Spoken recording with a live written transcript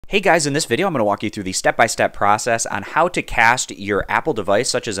Hey guys, in this video I'm going to walk you through the step-by-step process on how to cast your Apple device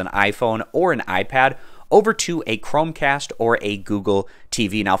such as an iPhone or an iPad over to a Chromecast or a Google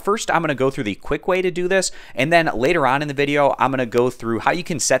TV. Now first I'm going to go through the quick way to do this, and then later on in the video I'm going to go through how you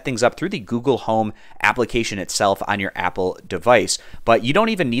can set things up through the Google Home application itself on your Apple device. But you don't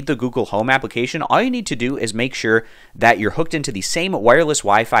even need the Google Home application. All you need to do is make sure that you're hooked into the same wireless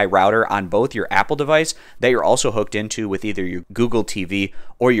Wi-Fi router on both your Apple device that you're also hooked into with either your Google TV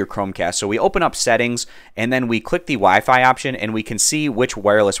or your Chromecast. So we open up settings and then we click the Wi-Fi option and we can see which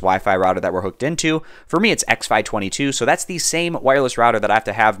wireless Wi-Fi router that we're hooked into. For me it's X522, so that's the same wireless router that I have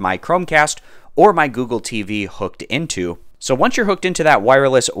to have my Chromecast or my Google TV hooked into. So once you're hooked into that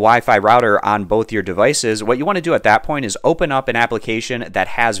wireless Wi-Fi router on both your devices, what you want to do at that point is open up an application that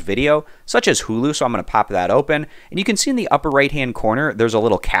has video, such as Hulu. So I'm going to pop that open, and you can see in the upper right-hand corner, there's a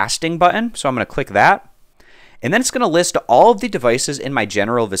little casting button. So I'm going to click that. And then it's going to list all of the devices in my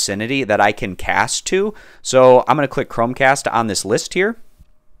general vicinity that I can cast to. So I'm going to click Chromecast on this list here.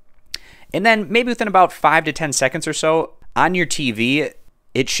 And then maybe within about 5 to 10 seconds or so on your TV,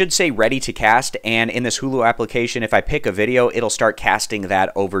 it should say ready to cast, and in this Hulu application, if I pick a video, it'll start casting that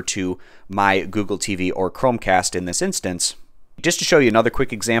over to my Google TV or Chromecast in this instance. Just to show you another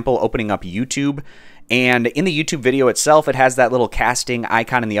quick example, opening up YouTube, and in the YouTube video itself, it has that little casting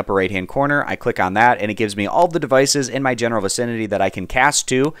icon in the upper right-hand corner. I click on that, and it gives me all the devices in my general vicinity that I can cast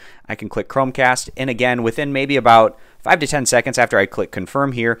to. I can click Chromecast, and again, within maybe about 5 to 10 seconds after I click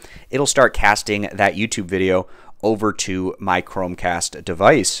confirm here, it'll start casting that YouTube video over to my Chromecast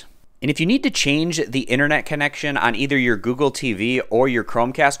device. And if you need to change the internet connection on either your Google TV or your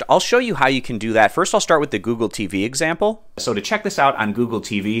Chromecast, I'll show you how you can do that. First, I'll start with the Google TV example. So to check this out on Google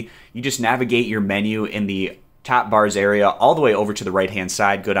TV, you just navigate your menu in the top bars area all the way over to the right-hand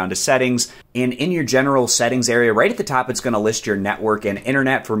side, go down to settings, and in your general settings area, right at the top, it's going to list your network and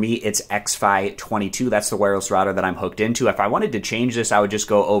internet. For me, it's X522. That's the wireless router that I'm hooked into. If I wanted to change this, I would just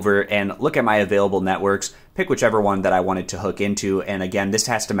go over and look at my available networks, pick whichever one that I wanted to hook into, and again, this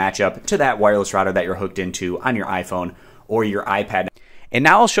has to match up to that wireless router that you're hooked into on your iPhone or your iPad. And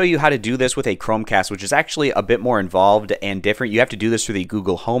now I'll show you how to do this with a Chromecast, which is actually a bit more involved and different. You have to do this through the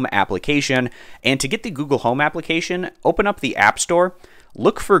Google Home application. And to get the Google Home application, open up the App Store,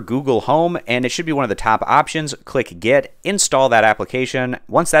 look for Google Home, and it should be one of the top options. Click Get, install that application.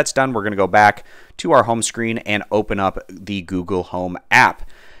 Once that's done, we're going to go back to our home screen and open up the Google Home app.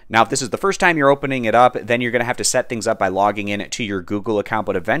 Now, if this is the first time you're opening it up, then you're going to have to set things up by logging in to your Google account,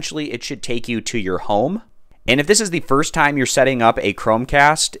 but eventually it should take you to your home. And if this is the first time you're setting up a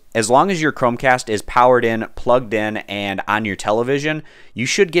Chromecast, as long as your Chromecast is powered in, plugged in, and on your television, you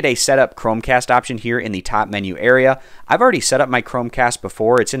should get a setup Chromecast option here in the top menu area. I've already set up my Chromecast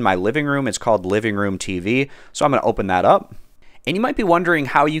before. It's in my living room. It's called Living Room TV. So I'm going to open that up. And you might be wondering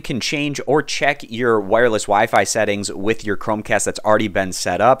how you can change or check your wireless Wi-Fi settings with your Chromecast that's already been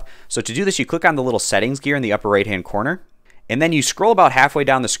set up. So to do this, you click on the little settings gear in the upper right-hand corner. And then you scroll about halfway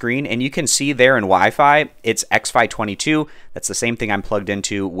down the screen and you can see there in Wi-Fi, it's X522. That's the same thing I'm plugged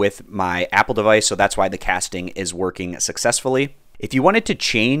into with my Apple device, so that's why the casting is working successfully. If you wanted to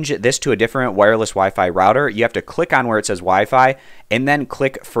change this to a different wireless Wi-Fi router, you have to click on where it says Wi-Fi and then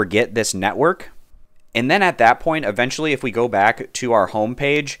click Forget this network. And then at that point, eventually, if we go back to our home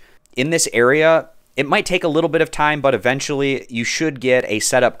page, in this area, it might take a little bit of time, but eventually you should get a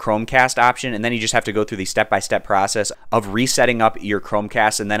setup Chromecast option, and then you just have to go through the step-by-step process of resetting up your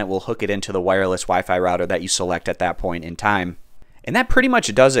Chromecast, and then it will hook it into the wireless Wi-Fi router that you select at that point in time. And that pretty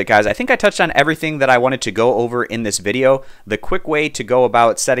much does it, guys. I think I touched on everything that I wanted to go over in this video. The quick way to go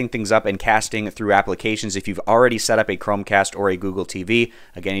about setting things up and casting through applications if you've already set up a Chromecast or a Google TV.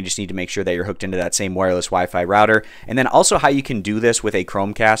 Again, you just need to make sure that you're hooked into that same wireless Wi-Fi router. And then also how you can do this with a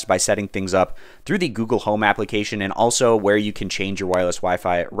Chromecast by setting things up through the Google Home application, and also where you can change your wireless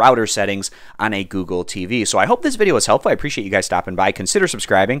Wi-Fi router settings on a Google TV. So I hope this video was helpful. I appreciate you guys stopping by. Consider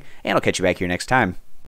subscribing, and I'll catch you back here next time.